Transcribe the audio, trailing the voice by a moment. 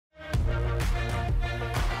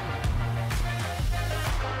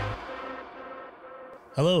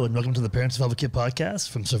Hello, and welcome to the Parents of Advocate podcast,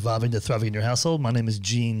 From Surviving to Thriving in Your Household. My name is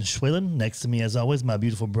Gene Schwalen. Next to me, as always, my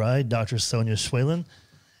beautiful bride, Dr. Sonia Schwalen.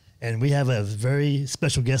 And we have a very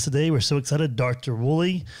special guest today. We're so excited, Dr.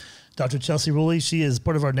 Woolley, Dr. Chelsea Woolley. She is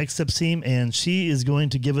part of our Next Steps team, and she is going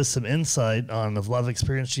to give us some insight on a lot of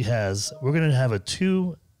experience she has. We're going to have a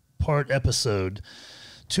two-part episode,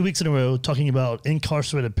 2 weeks in a row, talking about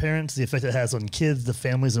incarcerated parents, the effect it has on kids, the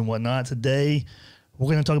families, and whatnot. Today, we're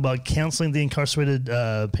going to talk about counseling the incarcerated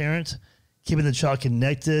parent, keeping the child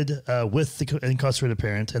connected with the incarcerated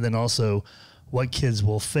parent, and then also what kids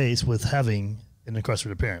will face with having an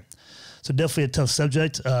incarcerated parent. So definitely a tough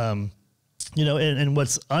subject. And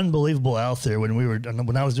what's unbelievable out there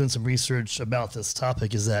when I was doing some research about this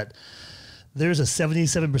topic is that there's a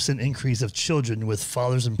 77% increase of children with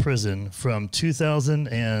fathers in prison from 2000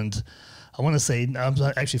 and I want to say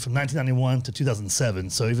actually from 1991 to 2007.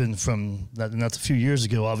 So even from that's a few years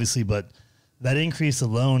ago, obviously, but that increase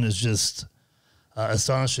alone is just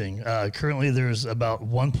astonishing. Currently, there's about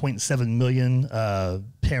 1.7 million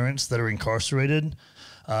parents that are incarcerated.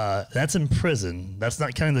 That's in prison. That's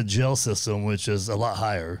not counting the jail system, which is a lot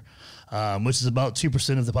higher, which is about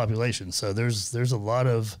 2% of the population. So there's a lot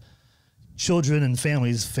of children and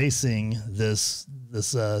families facing this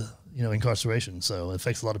incarceration. So it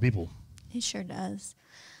affects a lot of people. It sure does.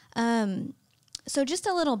 So just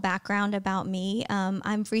a little background about me.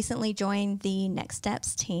 I've recently joined the Next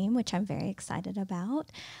Steps team, which I'm very excited about.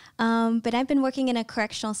 But I've been working in a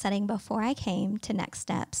correctional setting before I came to Next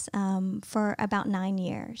Steps for about 9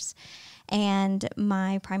 years. And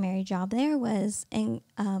my primary job there was in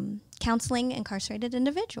counseling incarcerated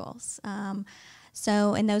individuals. And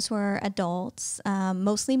those were adults,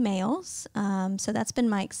 mostly males. So that's been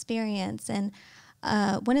my experience. And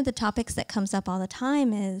one of the topics that comes up all the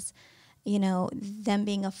time is, them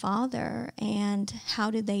being a father and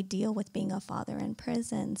how do they deal with being a father in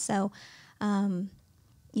prison. So,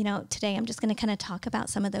 today I'm just going to kind of talk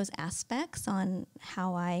about some of those aspects on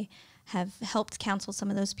how I have helped counsel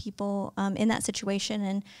some of those people in that situation,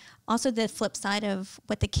 and also the flip side of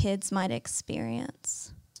what the kids might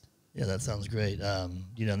experience. Yeah, that sounds great. And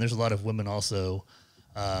there's a lot of women also.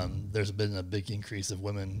 There's been a big increase of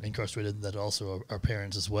women incarcerated that also are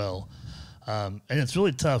parents as well. And it's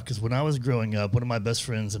really tough because when I was growing up, one of my best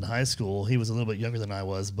friends in high school, he was a little bit younger than I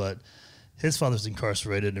was, but his father's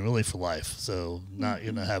incarcerated and really for life. So not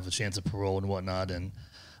going to have a chance of parole and whatnot. And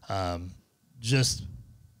just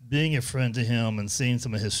being a friend to him and seeing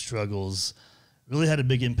some of his struggles really had a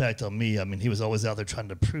big impact on me. I mean, he was always out there trying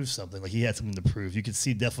to prove something. Like he had something to prove. You could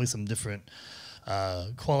see definitely some different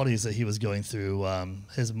qualities that he was going through.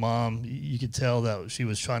 His mom, you could tell that she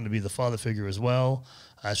was trying to be the father figure as well,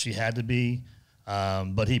 as she had to be.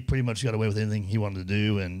 But he pretty much got away with anything he wanted to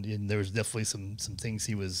do, and there was definitely some things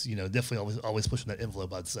he was, definitely always pushing that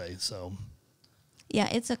envelope, I'd say. So, yeah,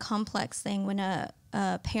 it's a complex thing when a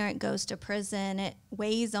parent goes to prison. It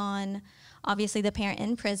weighs on, obviously, the parent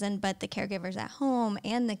in prison, but the caregivers at home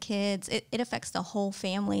and the kids. It affects the whole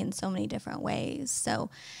family in so many different ways. So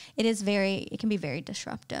it can be very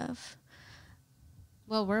disruptive.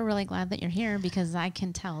 Well, we're really glad that you're here because I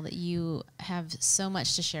can tell that you have so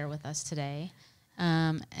much to share with us today.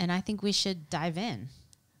 And I think we should dive in.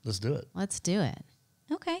 Let's do it. Let's do it.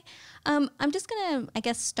 Okay. I'm just going to, I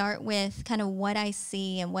guess, start with kind of what I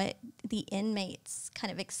see and what the inmates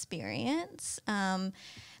kind of experience.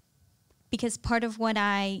 Because part of what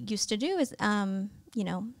I used to do is,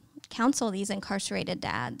 counsel these incarcerated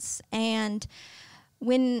dads. And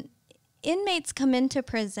when inmates come into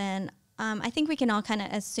prison, I think we can all kind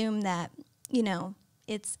of assume that,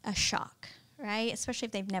 it's a shock, right? Especially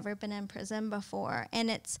if they've never been in prison before.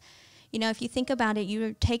 And it's, if you think about it,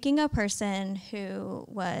 you're taking a person who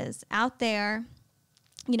was out there,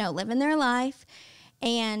 living their life,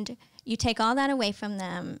 and you take all that away from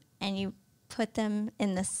them and you put them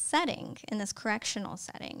in this setting, in this correctional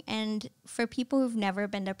setting. And for people who've never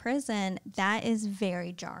been to prison, that is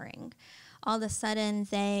very jarring. All of a sudden,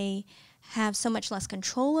 they have so much less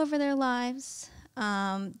control over their lives.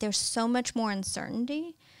 There's so much more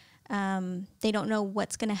uncertainty. They don't know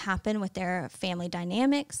what's going to happen with their family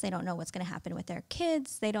dynamics. They don't know what's going to happen with their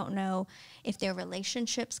kids. They don't know if their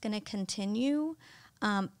relationship's going to continue.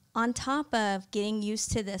 On top of getting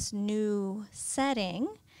used to this new setting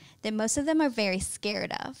that most of them are very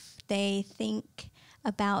scared of. They think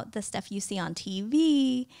about the stuff you see on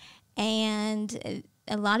TV, and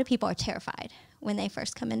a lot of people are terrified when they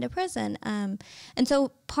first come into prison. And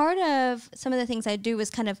so part of some of the things I do is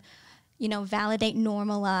kind of, validate,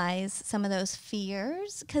 normalize some of those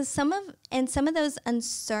fears, because some of those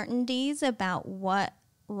uncertainties about what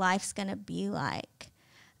life's going to be like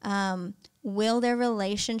will their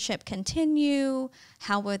relationship continue?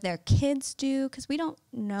 How will their kids do? Because we don't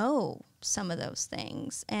know some of those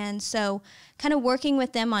things. And so kind of working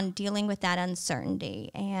with them on dealing with that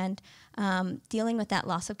uncertainty and dealing with that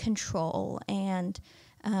loss of control. And,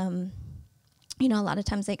 you know, a lot of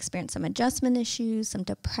times they experience some adjustment issues, some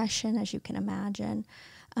depression, as you can imagine,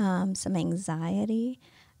 some anxiety.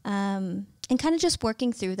 And kind of just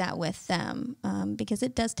working through that with them because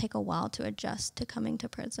it does take a while to adjust to coming to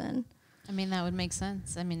prison. I mean, that would make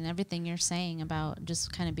sense. I mean, everything you're saying about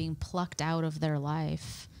just kind of being plucked out of their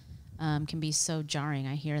life can be so jarring.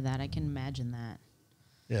 I hear that. I can imagine that.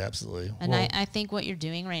 Yeah, absolutely. And I think what you're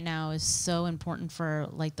doing right now is so important for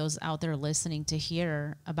like those out there listening to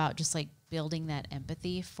hear about just like building that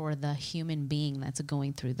empathy for the human being that's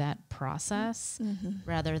going through that process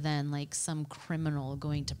rather than like some criminal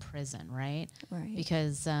going to prison, right? Right.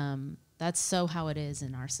 Because that's so how it is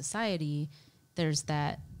in our society. There's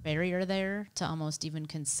that barrier there to almost even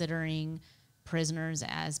considering prisoners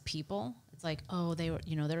as people. It's like, oh, they were,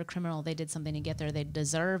 you know, they're a criminal. They did something to get there. They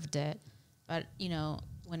deserved it. But, you know,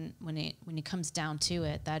 when it comes down to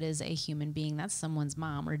it, that is a human being. That's someone's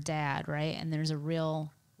mom or dad, right? And there's a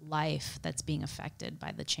real life that's being affected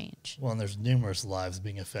by the change. Well, and there's numerous lives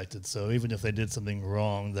being affected. So even if they did something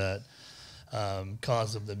wrong that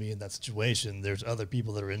caused them to be in that situation, there's other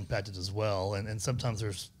people that are impacted as well. And sometimes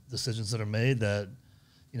there's decisions that are made that,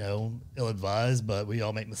 you know, ill-advised, but we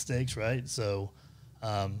all make mistakes, right? So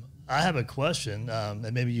I have a question,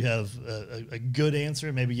 and maybe you have a good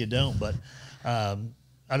answer, maybe you don't, but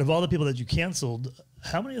out of all the people that you canceled,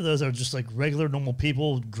 how many of those are just like regular, normal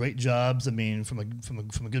people, great jobs? I mean, from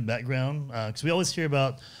a good background? Because we always hear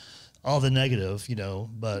about all the negative, you know,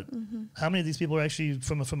 but how many of these people are actually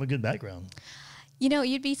from a good background? You know,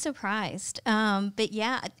 you'd be surprised. But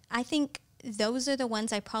yeah, I think those are the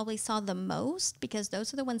ones I probably saw the most because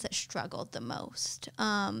those are the ones that struggled the most.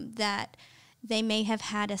 That they may have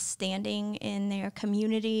had a standing in their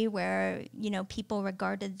community where, you know, people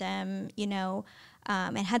regarded them, you know,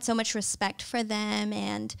 and had so much respect for them,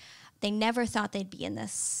 and they never thought they'd be in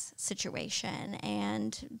this situation,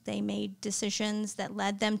 and they made decisions that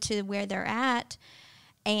led them to where they're at.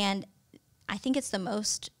 And I think it's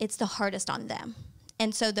the hardest on them.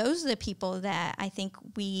 And so those are the people that I think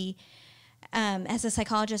we, as a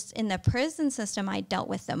psychologist in the prison system, I dealt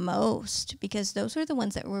with the most because those were the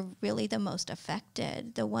ones that were really the most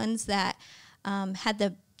affected, the ones that had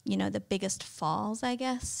the, you know, the biggest falls, I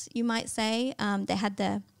guess you might say. They had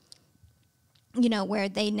the, you know, where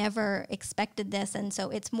they never expected this, and so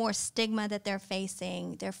it's more stigma that they're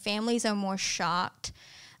facing. Their families are more shocked,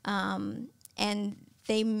 and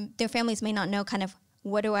their families may not know kind of,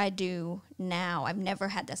 what do I do now? I've never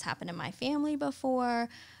had this happen in my family before.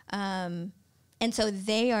 And so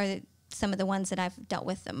they are some of the ones that I've dealt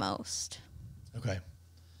with the most. Okay.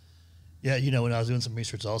 Yeah, you know, when I was doing some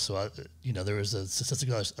research also, you know, there was a statistic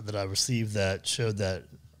that I received that showed that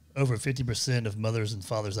over 50% of mothers and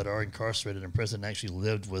fathers that are incarcerated in prison actually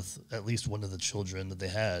lived with at least one of the children that they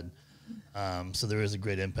had. So there is a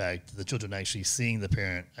great impact. The children actually seeing the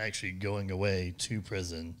parent actually going away to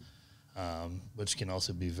prison, which can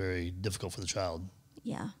also be very difficult for the child.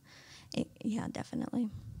 Yeah. Yeah, definitely.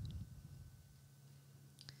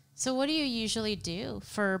 So what do you usually do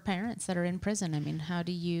for parents that are in prison? I mean, how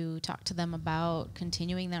do you talk to them about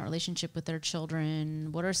continuing that relationship with their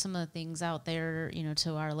children? What are some of the things out there, you know,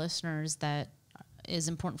 to our listeners that is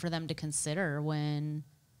important for them to consider when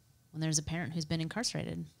there's a parent who's been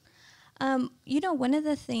incarcerated? You know, one of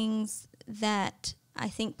the things that I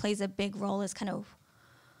think plays a big role is kind of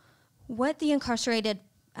what the incarcerated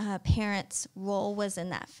parent's role was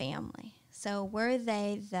in that family. So were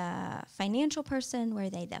they the financial person? Were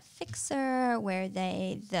they the fixer? Were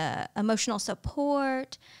they the emotional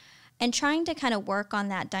support? And trying to kind of work on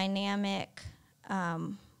that dynamic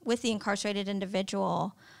with the incarcerated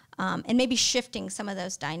individual and maybe shifting some of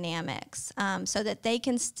those dynamics so that they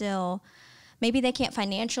can still, maybe they can't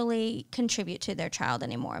financially contribute to their child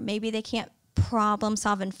anymore. Maybe they can't problem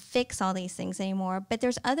solve and fix all these things anymore, but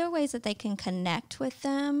there's other ways that they can connect with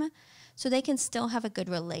them so they can still have a good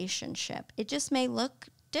relationship. It just may look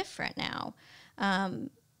different now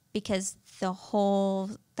because the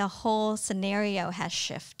whole scenario has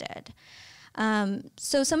shifted.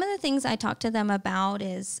 So some of the things I talk to them about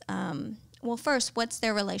is, well, first, what's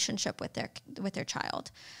their relationship with their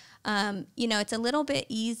child? You know, it's a little bit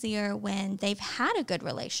easier when they've had a good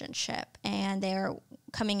relationship and they're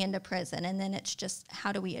coming into prison, and then it's just,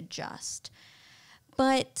 how do we adjust?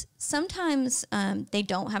 But sometimes they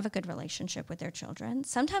don't have a good relationship with their children.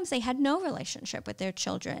 Sometimes they had no relationship with their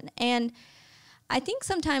children. And I think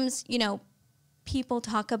sometimes, you know, people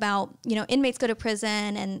talk about, inmates go to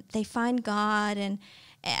prison and they find God, and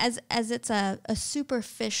as it's a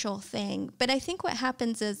superficial thing. But I think what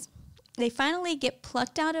happens is they finally get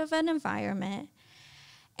plucked out of an environment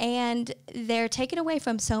and they're taken away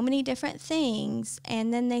from so many different things,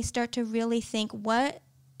 and then they start to really think, what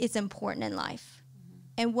is important in life?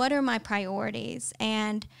 And what are my priorities?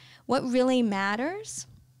 And what really matters?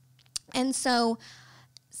 And so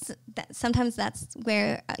sometimes that's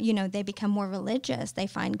where, they become more religious. They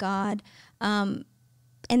find God. And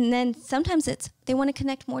then sometimes they want to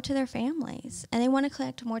connect more to their families, and they want to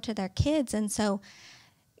connect more to their kids. And so,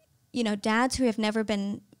 dads who have never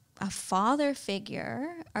been a father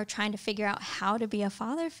figure are trying to figure out how to be a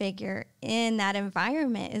father figure in that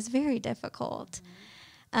environment is very difficult.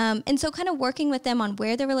 And so kind of working with them on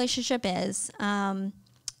where the relationship is,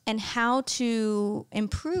 and how to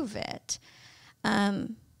improve it.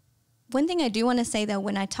 One thing I do want to say, though,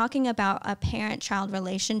 when I'm talking about a parent-child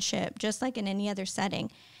relationship, just like in any other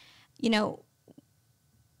setting, we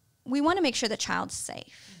want to make sure the child's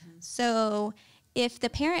safe. Mm-hmm. So if the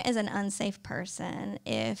parent is an unsafe person,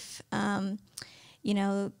 if the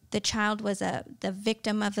child was the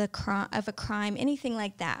victim of a crime, anything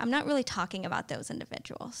like that, I'm not really talking about those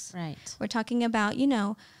individuals. Right. We're talking about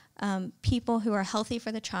people who are healthy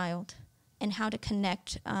for the child, and how to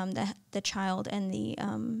connect the child and the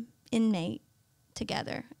inmate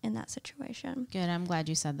together in that situation. Good. I'm glad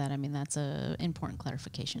you said that. I mean, that's an important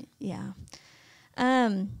clarification. Yeah.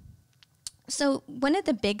 So one of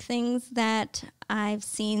the big things that I've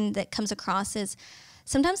seen that comes across is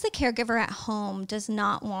sometimes the caregiver at home does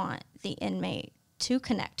not want the inmate to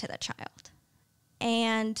connect to the child.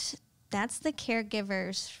 And that's the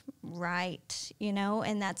caregiver's right,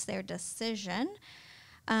 and that's their decision.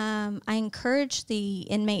 I encourage the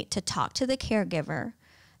inmate to talk to the caregiver,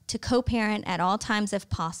 to co-parent at all times if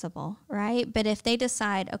possible, right? But if they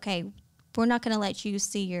decide, okay, we're not going to let you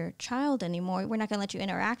see your child anymore, we're not going to let you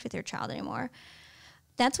interact with your child anymore,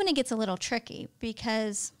 that's when it gets a little tricky,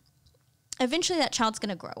 because eventually that child's going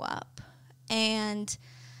to grow up, and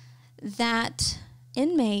that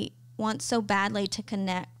inmate wants so badly to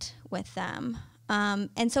connect with them.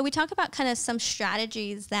 And so we talk about kind of some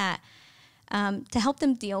strategies that to help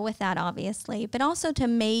them deal with that, obviously, but also to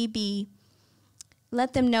maybe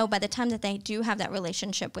let them know by the time that they do have that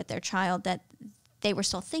relationship with their child that they were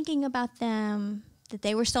still thinking about them, that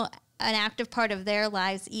they were still an active part of their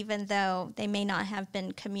lives, even though they may not have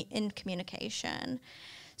been in communication.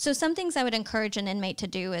 So some things I would encourage an inmate to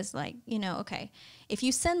do is okay, if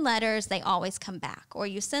you send letters, they always come back, or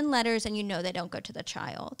you send letters and they don't go to the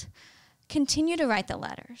child, continue to write the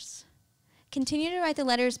letters. Continue to write the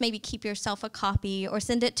letters, maybe keep yourself a copy, or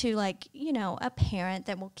send it to a parent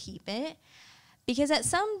that will keep it. Because at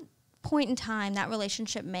some point in time, that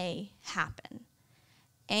relationship may happen.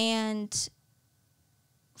 And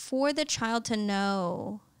for the child to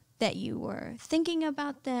know that you were thinking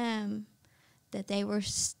about them, that they were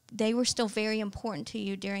still very important to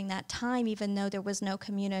you during that time, even though there was no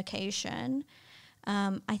communication,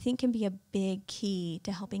 I think can be a big key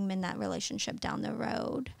to helping mend that relationship down the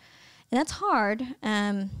road. And that's hard.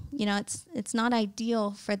 It's not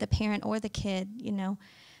ideal for the parent or the kid,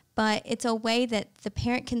 but it's a way that the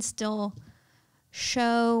parent can still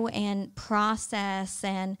show and process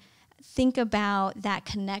and think about that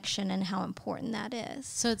connection and how important that is.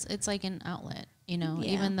 So it's like an outlet, Yeah.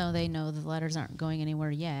 even though they know the letters aren't going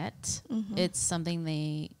anywhere yet, Mm-hmm. it's something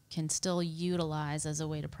they can still utilize as a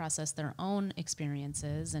way to process their own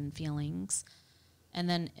experiences and feelings. And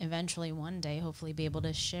then eventually one day, hopefully be able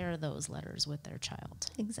to share those letters with their child.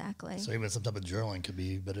 Exactly. So even some type of journaling could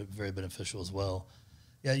be very beneficial as well.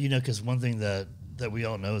 Yeah, because one thing that we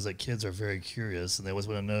all know is that kids are very curious, and they always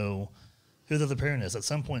want to know who the other parent is. At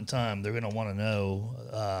some point in time, they're going to want to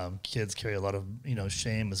know. Kids carry a lot of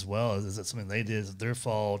shame as well. Is it something they did? Is it their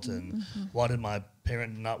fault? And Mm-hmm. why did my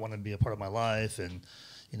parent not want to be a part of my life? And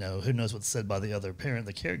who knows what's said by the other parent,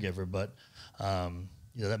 the caregiver? But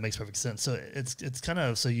that makes perfect sense. So it's kind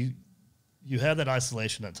of, so you have that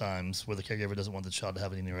isolation at times where the caregiver doesn't want the child to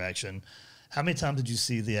have any interaction. How many times did you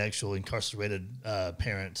see the actual incarcerated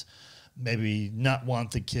parent maybe not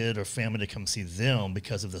want the kid or family to come see them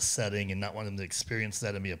because of the setting and not want them to experience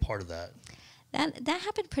that and be a part of that? That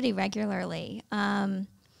happened pretty regularly.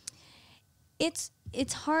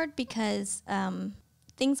 It's hard because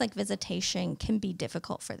things like visitation can be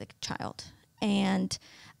difficult for the child. And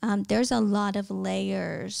there's a lot of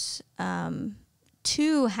layers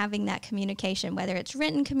to having that communication, whether it's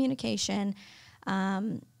written communication,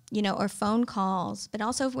 or phone calls, but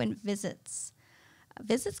also when visits.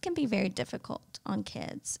 Visits can be very difficult on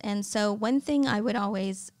kids. And so one thing I would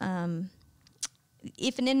always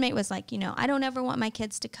if an inmate was like, I don't ever want my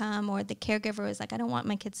kids to come, or the caregiver was like, I don't want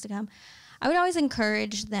my kids to come, I would always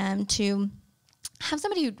encourage them to have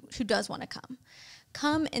somebody who does want to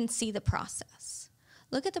come and see the process.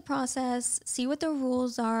 Look at the process, see what the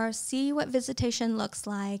rules are, see what visitation looks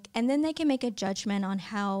like, and then they can make a judgment on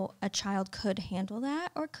how a child could handle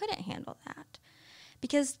that or couldn't handle that.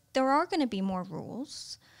 Because there are going to be more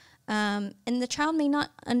rules, and the child may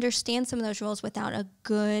not understand some of those rules without a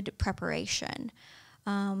good preparation.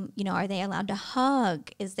 Are they allowed to hug?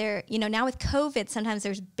 Is there, now with COVID, sometimes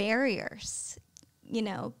there's barriers,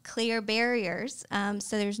 clear barriers,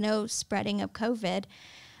 so there's no spreading of COVID.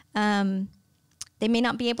 They may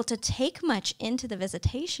not be able to take much into the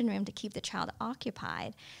visitation room to keep the child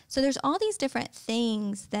occupied. So there's all these different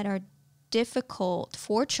things that are difficult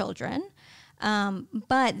for children,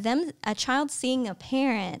 but a child seeing a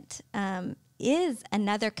parent is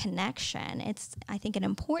another connection. It's, I think, an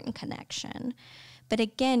important connection. But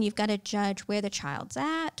again, you've got to judge where the child's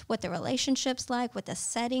at, what the relationship's like, what the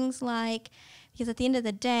setting's like, because at the end of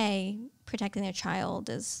the day, protecting their child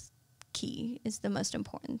is key, is the most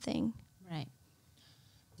important thing. Right.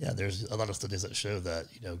 Yeah, there's a lot of studies that show that,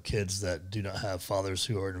 kids that do not have fathers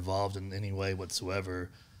who are involved in any way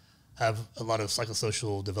whatsoever have a lot of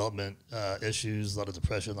psychosocial development issues, a lot of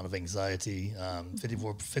depression, a lot of anxiety.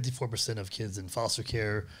 54% of kids in foster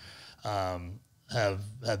care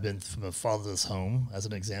have been from a fatherless home, as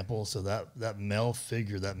an example. So that male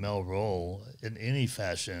figure, that male role, in any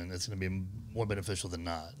fashion, is going to be more beneficial than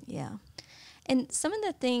not. Yeah. And some of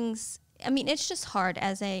the things, it's just hard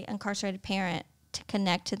as a incarcerated parent to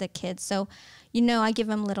connect to the kids. So, I give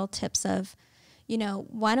them little tips of,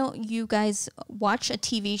 why don't you guys watch a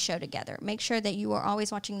TV show together? Make sure that you are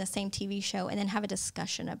always watching the same TV show and then have a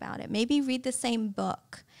discussion about it. Maybe read the same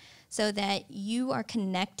book so that you are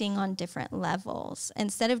connecting on different levels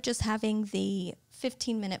instead of just having the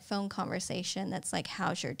 15-minute phone conversation that's like,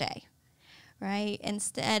 how's your day, right?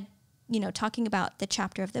 Instead, talking about the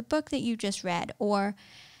chapter of the book that you just read, or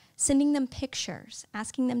sending them pictures,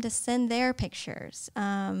 asking them to send their pictures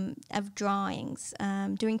of drawings,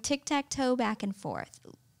 doing tic-tac-toe back and forth.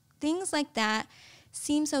 Things like that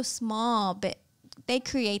seem so small, but they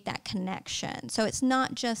create that connection. So it's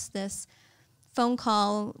not just this phone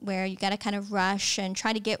call where you got to kind of rush and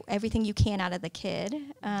try to get everything you can out of the kid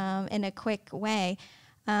in a quick way,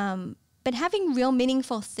 but having real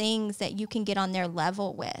meaningful things that you can get on their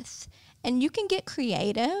level with. And you can get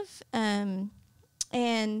creative, and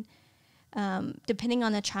depending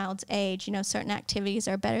on the child's age, certain activities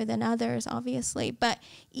are better than others, obviously. But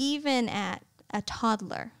even at a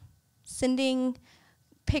toddler, sending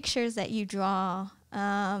pictures that you draw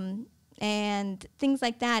and things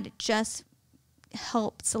like that just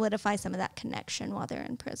help solidify some of that connection while they're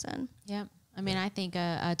in prison. Yep. I think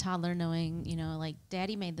a toddler knowing, like,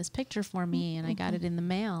 Daddy made this picture for me and I got it in the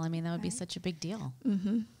mail. That would be such a big deal.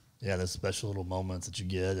 Mm-hmm. Yeah, those special little moments that you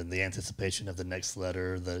get, and the anticipation of the next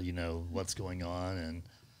letter, what's going on,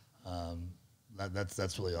 and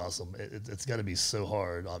that's really awesome. It's got to be so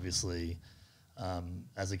hard, obviously,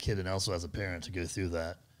 as a kid and also as a parent, to go through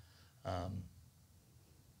that. What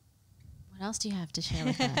else do you have to share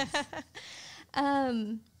with us?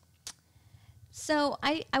 So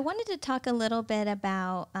I wanted to talk a little bit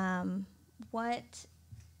about what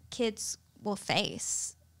kids will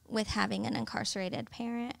face with having an incarcerated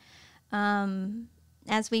parent.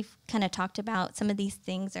 As we've kind of talked about, some of these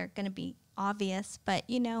things are going to be obvious, but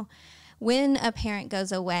when a parent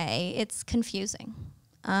goes away, it's confusing.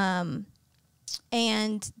 And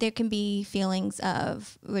there can be feelings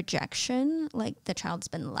of rejection, like the child's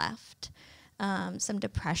been left, some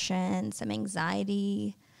depression, some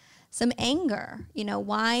anxiety, some anger.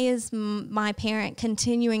 Why is my parent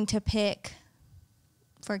continuing to pick,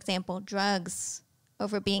 for example, drugs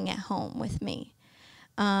over being at home with me?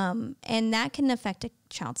 And that can affect a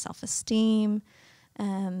child's self-esteem.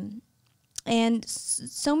 And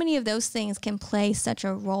so many of those things can play such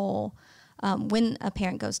a role when a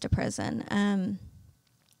parent goes to prison.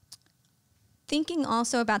 Thinking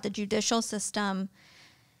also about the judicial system,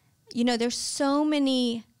 there's so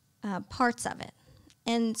many parts of it.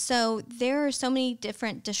 And so there are so many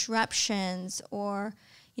different disruptions or,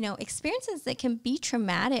 experiences that can be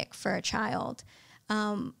traumatic for a child.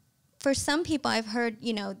 For some people, I've heard,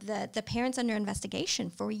 the parent's under investigation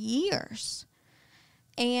for years.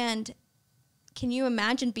 And can you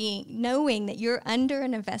imagine knowing that you're under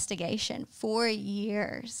an investigation for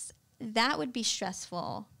years? That would be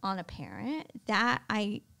stressful on a parent. That,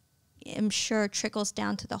 I am sure, trickles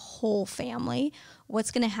down to the whole family. What's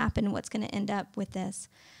going to happen? What's going to end up with this?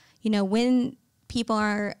 When people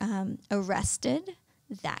are arrested,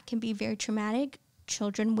 that can be very traumatic.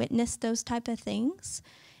 children witness those type of things,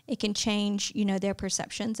 it can change, their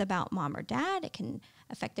perceptions about mom or dad. It can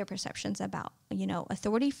affect their perceptions about,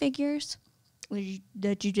 authority figures,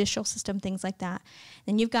 the judicial system, things like that.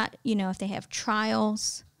 Then you've got, if they have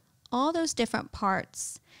trials, all those different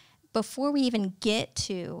parts before we even get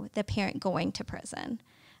to the parent going to prison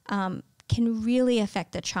can really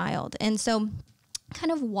affect the child. And so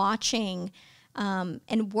kind of watching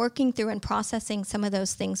and working through and processing some of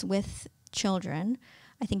those things with children,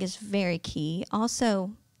 I think is very key.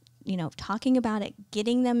 Also, talking about it,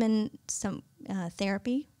 getting them in some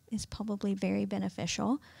therapy is probably very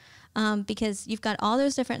beneficial because you've got all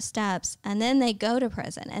those different steps and then they go to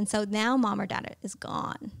prison. And so now mom or dad is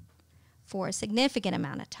gone for a significant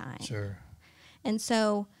amount of time. Sure. And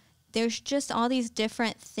so there's just all these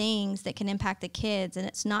different things that can impact the kids. And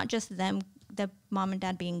it's not just them, the mom and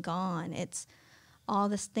dad being gone. It's all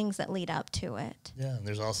the things that lead up to it. Yeah, and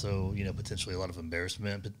there's also, potentially a lot of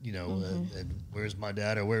embarrassment, but, and where's my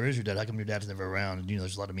dad or where is your dad? How come your dad's never around? And,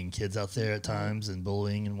 there's a lot of mean kids out there at times and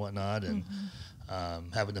bullying and whatnot and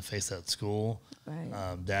having to face that at school.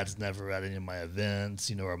 Right. Dad's never at any of my events,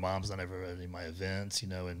 or mom's not ever at any of my events,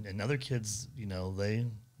 and other kids,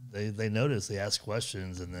 they notice, they ask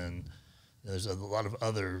questions, and then there's a lot of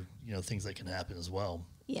other, things that can happen as well.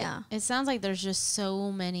 Yeah. It sounds like there's just so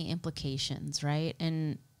many implications, right?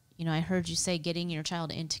 And, I heard you say getting your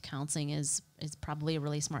child into counseling is probably a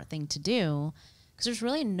really smart thing to do because there's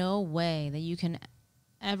really no way that you can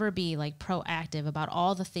ever be like proactive about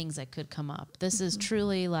all the things that could come up. This is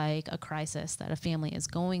truly like a crisis that a family is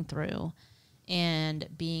going through, and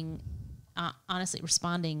being honestly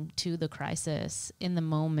responding to the crisis in the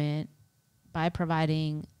moment by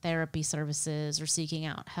providing therapy services or seeking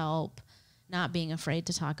out help, not being afraid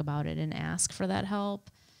to talk about it and ask for that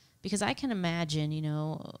help. Because I can imagine,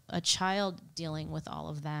 a child dealing with all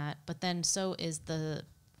of that, but then so is the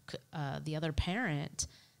other parent.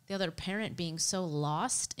 The other parent being so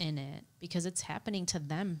lost in it because it's happening to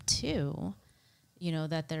them too.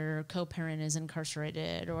 That their co-parent is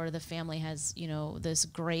incarcerated or the family has, this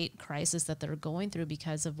great crisis that they're going through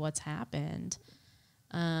because of what's happened.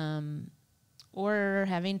 Or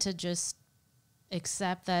having to just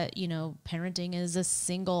accept that, parenting is a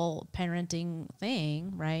single parenting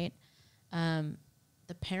thing, right? The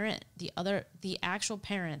actual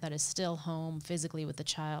parent that is still home physically with the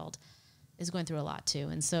child is going through a lot too.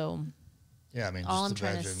 And so yeah, I mean, all I'm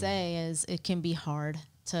trying to say is it can be hard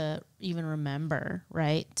to even remember,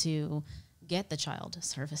 right? To get the child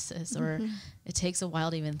services, or it takes a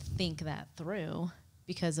while to even think that through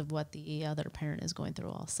because of what the other parent is going through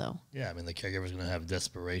also. Yeah, I mean, the caregiver's going to have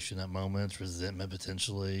desperation at moments, resentment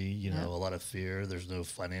potentially, a lot of fear. There's no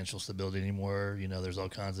financial stability anymore. There's all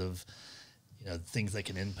kinds of, things that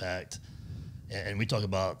can impact. And we talk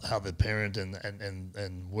about how the parent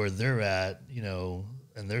and where they're at,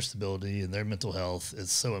 and their stability and their mental health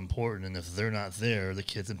is so important. And if they're not there, the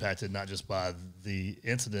kid's impacted not just by the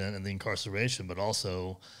incident and the incarceration, but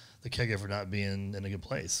also the caregiver not being in a good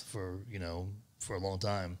place for a long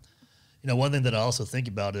time. One thing that I also think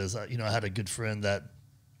about is, I had a good friend that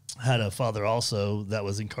had a father also that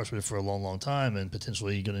was incarcerated for a long, long time and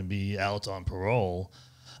potentially going to be out on parole.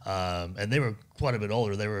 And they were quite a bit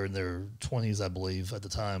older. They were in their 20s, I believe, at the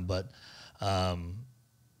time. But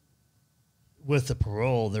with the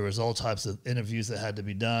parole, there was all types of interviews that had to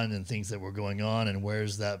be done and things that were going on. And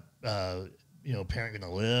where's that, parent going to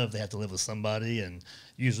live? They have to live with somebody. And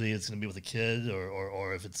usually it's going to be with a kid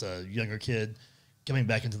or if it's a younger kid coming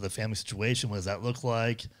back into the family situation, what does that look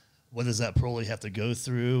like? What does that parolee have to go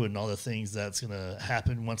through and all the things that's going to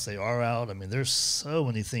happen once they are out? I mean, there's so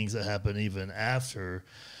many things that happen even after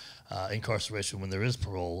incarceration when there is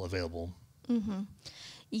parole available. Mm-hmm.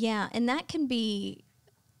 Yeah, and that can be,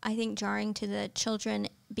 I think, jarring to the children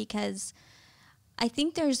because I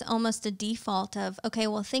think there's almost a default of, okay,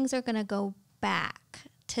 well, things are going to go back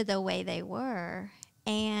to the way they were.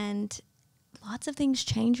 And lots of things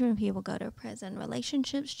change when people go to prison.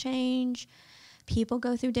 Relationships change. People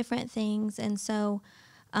go through different things. And so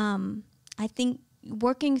I think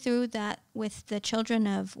working through that with the children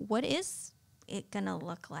of what is it going to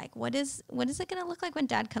look like? What is it going to look like when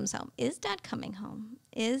dad comes home? Is dad coming home?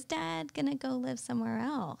 Is dad going to go live somewhere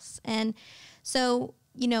else? And so,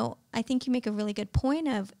 I think you make a really good point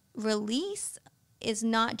of release is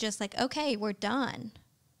not just like, okay, we're done.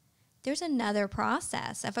 There's another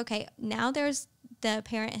process of, okay, now there's the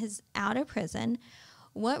parent is out of prison.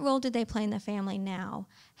 What role do they play in the family now?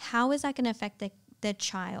 How is that going to affect the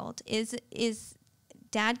child? Is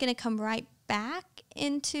dad going to come right back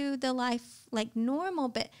into the life like normal?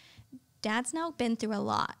 But dad's now been through a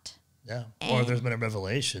lot. Yeah. Or there's been a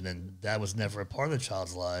revelation and that was never a part of the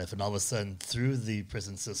child's life. And all of a sudden, through the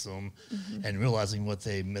prison system and realizing what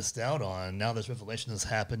they missed out on, now this revelation has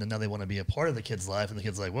happened and now they want to be a part of the kid's life. And the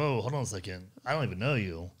kid's like, whoa, hold on a second. I don't even know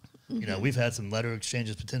you. You know, we've had some letter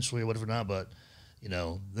exchanges potentially or whatever not, but, you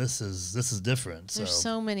know, this is different. There's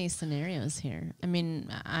so many scenarios here. I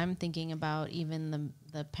mean, I'm thinking about even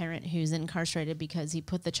the parent who's incarcerated because he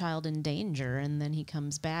put the child in danger and then he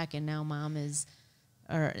comes back and now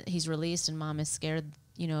he's released and mom is scared,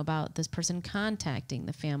 you know, about this person contacting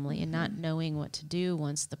the family and not knowing what to do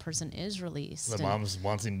once the person is released. The mom's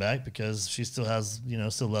wants him back because she still has, you know,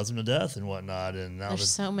 still loves him to death and whatnot. And now there's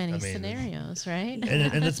so many scenarios, right?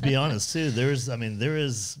 And let's be honest too. There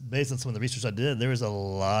is based on some of the research I did, there is a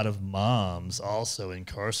lot of moms also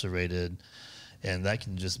incarcerated. And that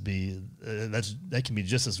can just be that can be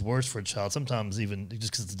just as worse for a child. Sometimes even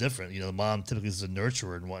just because it's different. You know, the mom typically is a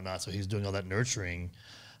nurturer and whatnot, so he's doing all that nurturing.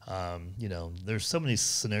 You know, there's so many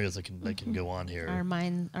scenarios that can go on here.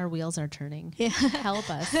 Our wheels are turning. Yeah. Help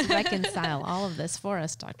us reconcile all of this for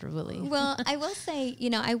us, Dr. Woolley. Well, I will say, you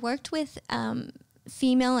know, I worked with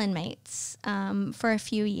female inmates for a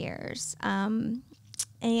few years,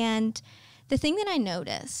 and the thing that I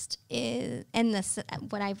noticed is, and this,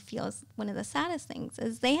 what I feel is one of the saddest things,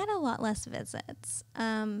 is they had a lot less visits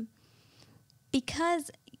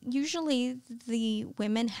because usually the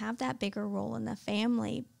women have that bigger role in the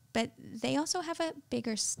family, but they also have a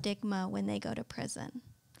bigger stigma when they go to prison.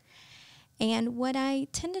 And what I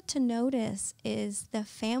tended to notice is the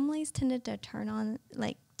families tended to turn on,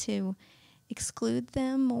 like, to exclude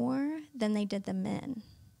them more than they did the men.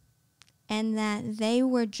 And that they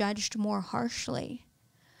were judged more harshly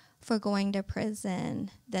for going to prison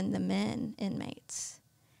than the men inmates.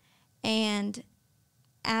 And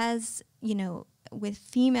as, you know, with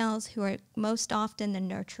females who are most often the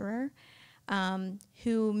nurturer,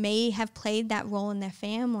 who may have played that role in their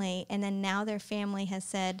family, and then now their family has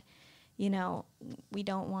said, you know, we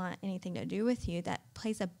don't want anything to do with you, that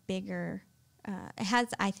plays a bigger, it has,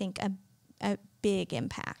 I think, a big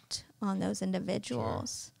impact on those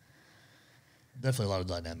individuals. Sure. Definitely a lot of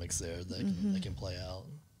dynamics there that can play out,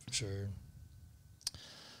 for sure.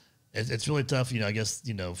 It's really tough, you know. I guess,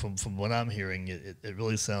 you know, from what I'm hearing, it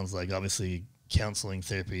really sounds like obviously counseling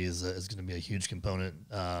therapy is going to be a huge component,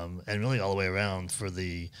 and really all the way around for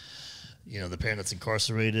the, you know, the parent that's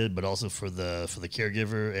incarcerated, but also for the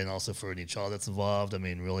caregiver and also for any child that's involved. I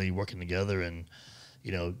mean, really working together and,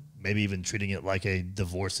 you know, maybe even treating it like a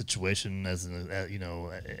divorce situation as you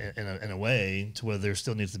know, in a way to where there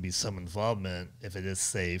still needs to be some involvement if it is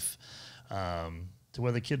safe, to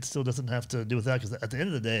where the kid still doesn't have to do with that. Because at the end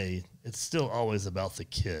of the day, it's still always about the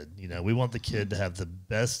kid. You know, we want the kid to have the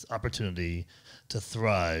best opportunity to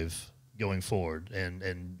thrive going forward.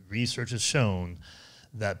 And research has shown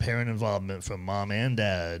that parent involvement from mom and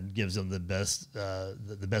dad gives them the best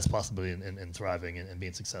possibility in thriving and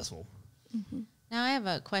being successful. Mm-hmm. Now, I have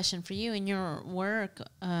a question for you. In your work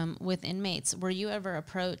with inmates, were you ever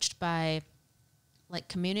approached by, like,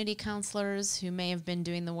 community counselors who may have been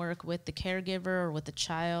doing the work with the caregiver or with the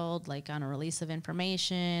child, like on a release of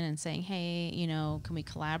information and saying, hey, you know, can we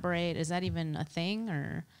collaborate? Is that even a thing?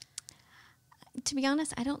 Or, to be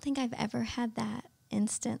honest, I don't think I've ever had that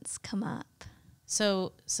instance come up.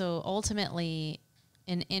 So ultimately,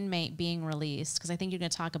 an inmate being released, because I think you're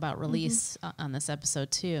going to talk about release on this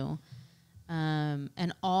episode too,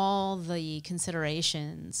 and all the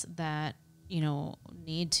considerations that, you know,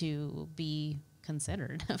 need to be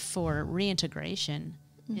considered for reintegration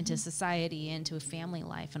into society, into a family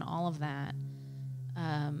life, and all of that.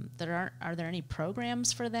 Are there any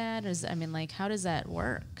programs for that? How does that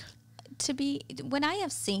work? What I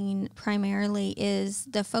have seen primarily is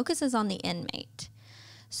the focus is on the inmate.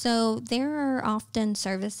 So there are often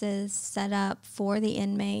services set up for the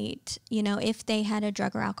inmate, you know, if they had a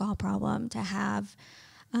drug or alcohol problem, to have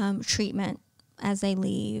treatment as they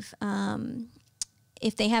leave.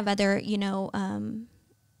 If they have other, you know,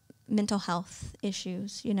 mental health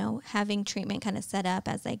issues, you know, having treatment kind of set up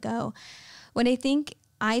as they go. What I think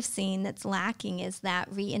I've seen that's lacking is that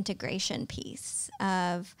reintegration piece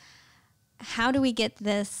of how do we get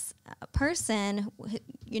this person,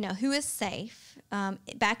 you know, who is safe,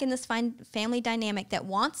 back in this family dynamic that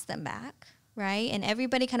wants them back, right? And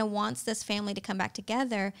everybody kind of wants this family to come back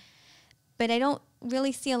together, but I don't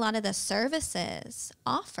really see a lot of the services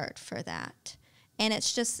offered for that. And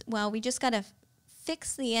it's just, well, we just got to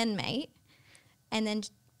fix the inmate and then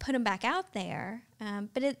put them back out there.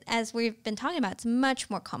 But as we've been talking about, it's much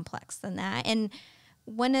more complex than that. And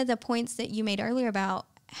one of the points that you made earlier about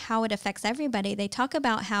how it affects everybody, they talk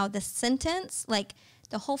about how the sentence, like,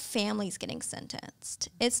 the whole family's getting sentenced.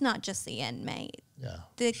 It's not just the inmate.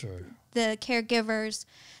 Yeah, sure. The caregivers,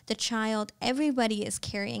 the child, everybody is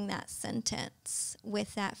carrying that sentence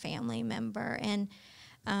with that family member. And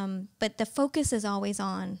but the focus is always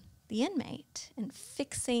on the inmate and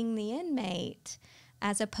fixing the inmate,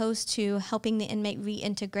 as opposed to helping the inmate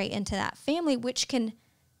reintegrate into that family, which can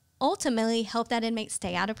ultimately help that inmate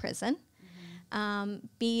stay out of prison.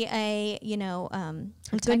 Be a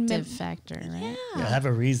protective factor, right? Yeah, have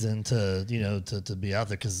a reason to to be out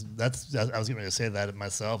there, because I was going to say that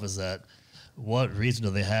myself, is that what reason do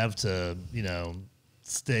they have to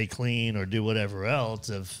stay clean or do whatever else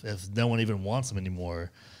if no one even wants them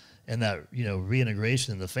anymore? And that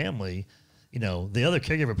reintegration in the family, the other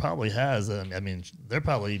caregiver probably has. I mean, they're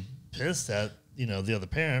probably pissed at the other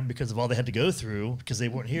parent because of all they had to go through because they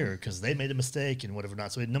weren't here, because they made a mistake and whatever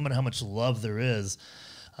not. So no matter how much love there is,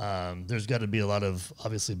 there's got to be a lot of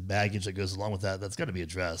obviously baggage that goes along with that. That's got to be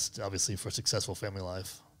addressed, obviously, for successful family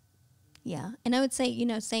life. Yeah. And I would say,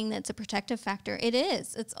 saying that it's a protective factor, it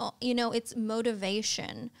is. It's all, it's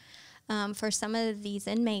motivation for some of these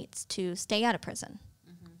inmates to stay out of prison,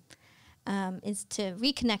 is to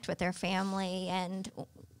reconnect with their family and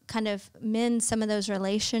kind of mend some of those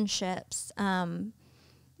relationships.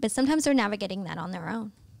 But sometimes they're navigating that on their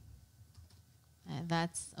own.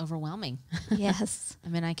 That's overwhelming. Yes. I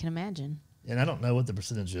mean, I can imagine. And I don't know what the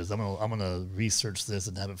percentage is. I'm gonna research this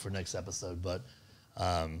and have it for next episode. But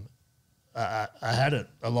I had it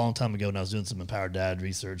a long time ago when I was doing some Empowered Dad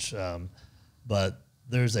research. But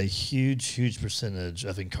there's a huge percentage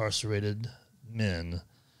of incarcerated men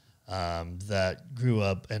that grew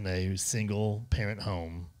up in a single parent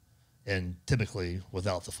home, and typically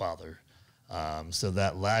without the father. So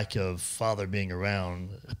that lack of father being around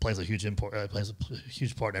plays a huge part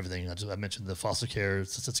in everything. I mentioned the foster care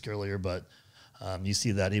statistic earlier, but you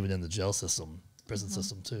see that even in the jail system, prison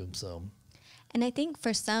system too. So, and I think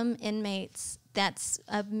for some inmates, that's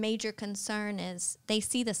a major concern, is they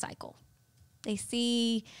see the cycle. They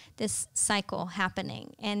see this cycle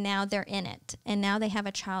happening, and now they're in it, and now they have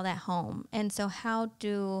a child at home. And so how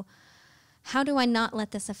do I not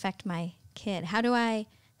let this affect my kid? How do I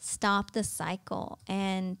stop the cycle?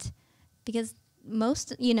 And because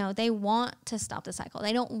most, they want to stop the cycle.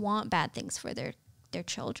 They don't want bad things for their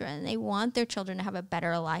children. They want their children to have a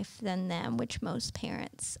better life than them, which most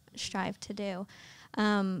parents strive to do.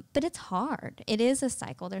 But it's hard. It is a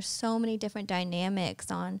cycle. There's so many different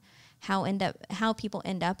dynamics on how people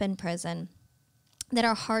end up in prison that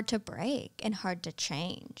are hard to break and hard to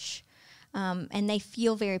change. And they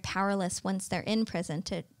feel very powerless once they're in prison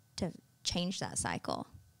to change that cycle.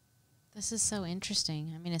 This is so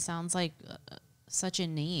interesting. I mean, it sounds like such a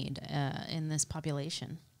need in this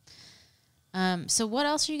population. So what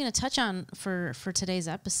else are you going to touch on for today's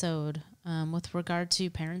episode with regard to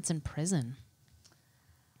parents in prison?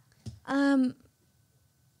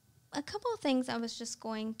 A couple of things I was just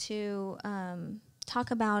going to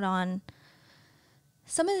talk about on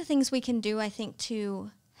some of the things we can do, I think,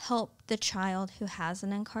 to help the child who has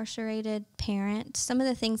an incarcerated parent. Some of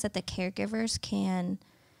the things that the caregivers can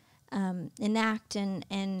enact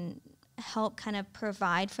and help kind of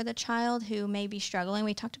provide for the child who may be struggling.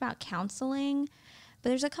 We talked about counseling, but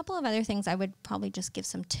there's a couple of other things I would probably just give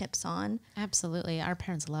some tips on. Absolutely. Our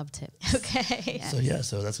parents love tips. Okay. Yes.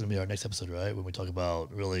 So that's going to be our next episode, right? When we talk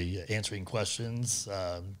about really answering questions,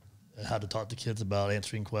 how to talk to kids about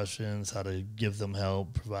answering questions, how to give them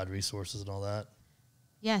help, provide resources and all that.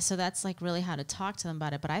 Yeah, so that's like really how to talk to them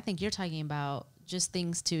about it. But I think you're talking about just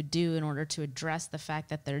things to do in order to address the fact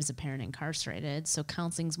that there's a parent incarcerated. So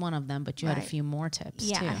counseling's one of them, but you had a few more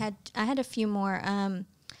tips too. Yeah, I had a few more.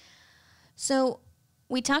 So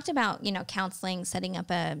we talked about, counseling, setting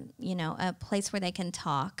up a place where they can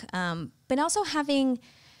talk, but also having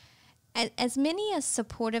as many as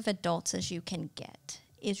supportive adults as you can get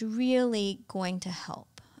is really going to help.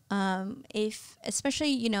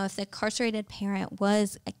 Especially if the incarcerated parent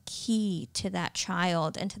was a key to that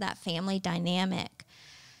child and to that family dynamic,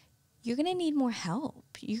 you're going to need more help.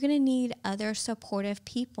 You're going to need other supportive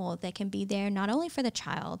people that can be there not only for the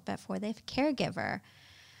child, but for the caregiver.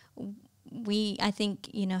 I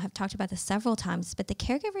think, have talked about this several times, but the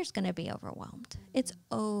caregiver is going to be overwhelmed. It's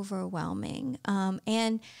overwhelming.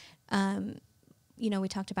 We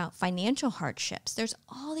talked about financial hardships. There's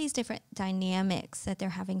all these different dynamics that they're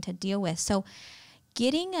having to deal with. So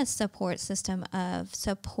getting a support system of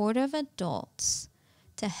supportive adults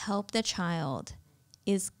to help the child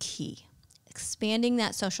is key. Expanding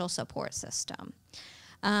that social support system.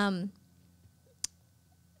 The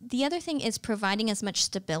other thing is providing as much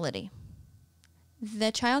stability.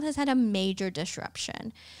 The child has had a major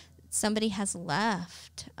disruption. somebody has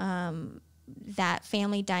left that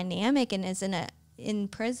family dynamic and is in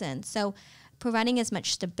prison. So providing as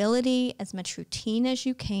much stability, as much routine as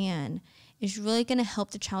you can is really going to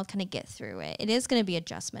help the child kind of get through it. It is going to be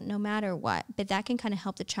adjustment no matter what, but that can kind of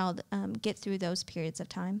help the child get through those periods of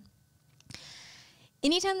time.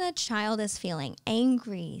 Anytime the child is feeling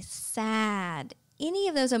angry, sad, any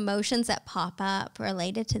of those emotions that pop up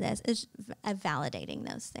related to this is validating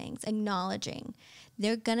those things, acknowledging.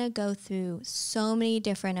 They're going to go through so many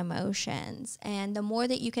different emotions. And the more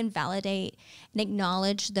that you can validate and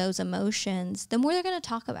acknowledge those emotions, the more they're going to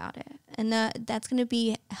talk about it. And that's going to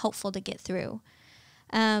be helpful to get through.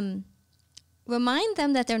 Remind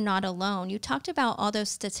them that they're not alone. You talked about all those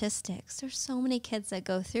statistics. There's so many kids that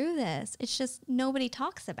go through this. It's just nobody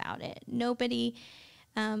talks about it. Nobody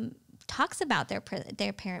talks about their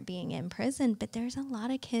parent being in prison, but there's a lot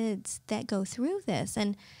of kids that go through this.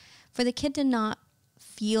 And for the kid to not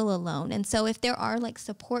feel alone. And so if there are like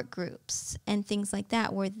support groups and things like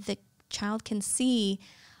that where the child can see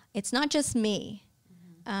it's not just me.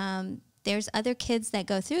 There's other kids that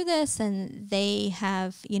go through this and they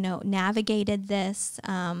have, navigated this.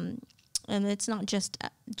 And it's not just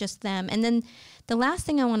them. And then the last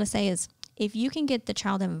thing I want to say is if you can get the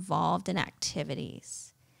child involved in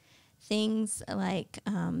activities, things like,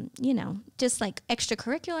 just like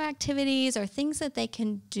extracurricular activities or things that they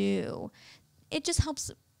can do, it just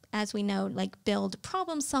helps, as we know, like build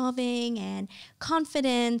problem solving and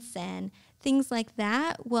confidence and things like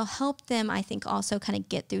that will help them, I think, also kind of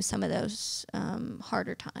get through some of those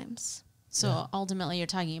harder times. So ultimately you're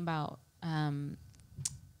talking about,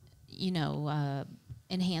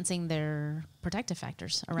 enhancing their protective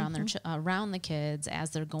factors around around the kids as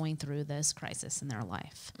they're going through this crisis in their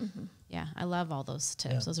life. Yeah, I love all those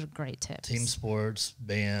tips. Yeah. Those are great tips. Team sports,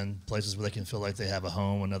 band, places where they can feel like they have a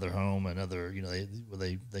home, another, where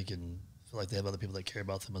they can feel like they have other people that care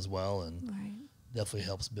about them as well, and definitely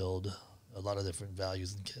helps build a lot of different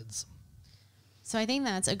values in kids. So I think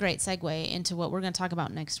that's a great segue into what we're going to talk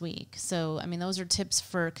about next week. So, I mean, those are tips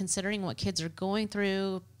for considering what kids are going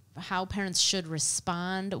through, how parents should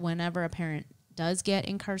respond whenever a parent does get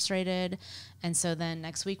incarcerated. And so then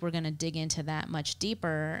next week we're going to dig into that much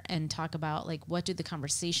deeper and talk about like what do the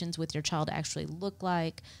conversations with your child actually look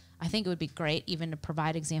like. I think it would be great even to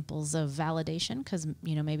provide examples of validation because,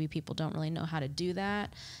 maybe people don't really know how to do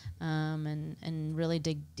that and really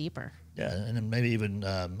dig deeper. Yeah, and then maybe even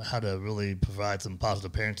how to really provide some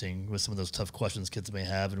positive parenting with some of those tough questions kids may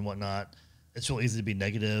have and whatnot. It's real easy to be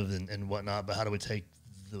negative and whatnot, but how do we take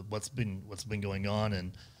what's been going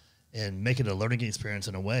on and make it a learning experience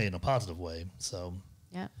in a positive way? So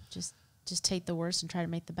yeah, just take the worst and try to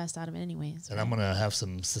make the best out of it anyways. And I'm going to have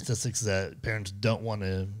some statistics that parents don't want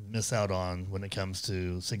to miss out on when it comes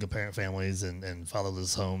to single parent families and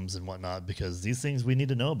fatherless homes and whatnot, because these things we need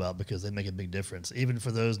to know about because they make a big difference. Even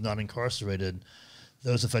for those not incarcerated,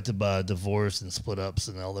 those affected by divorce and split ups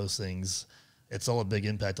and all those things, it's all a big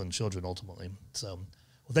impact on children ultimately. So,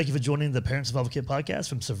 well, thank you for joining the Parent Survival Kit podcast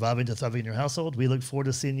from Surviving to Thriving in Your Household. We look forward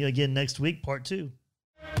to seeing you again next week, part 2.